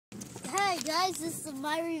Alright guys, this is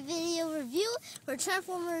my video review for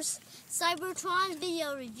Transformers Cybertron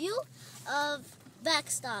video review of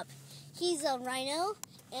Backstop. He's a rhino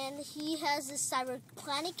and he has this cyber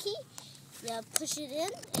planet key. Yeah, push it in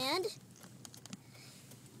and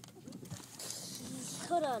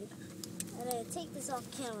hold on. I'm gonna take this off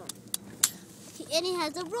camera. And he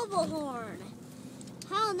has a robo horn.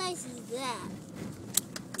 How nice is that?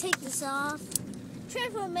 Take this off.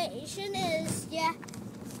 Transformation is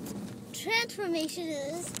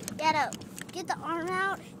gotta get the arm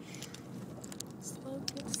out,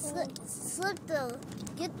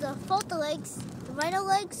 fold the legs, the rhino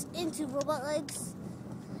legs into robot legs,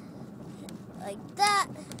 like that.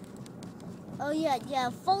 Oh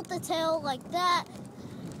yeah, fold the tail like that,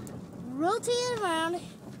 rotate it around,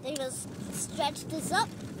 then just stretch this up,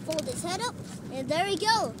 fold his head up, and there we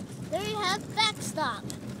go. There you have Backstop.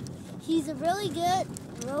 He's a really good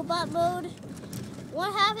robot mode.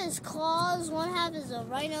 One half is claws, one half is a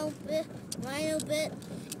rhino bit,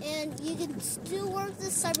 and you can still work the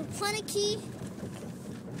cyber planet key.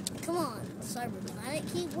 Come on, cyber planet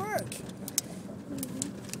key, work.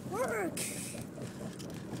 Work.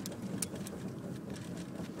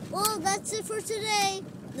 Well, that's it for today.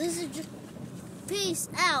 This is just peace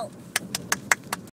out.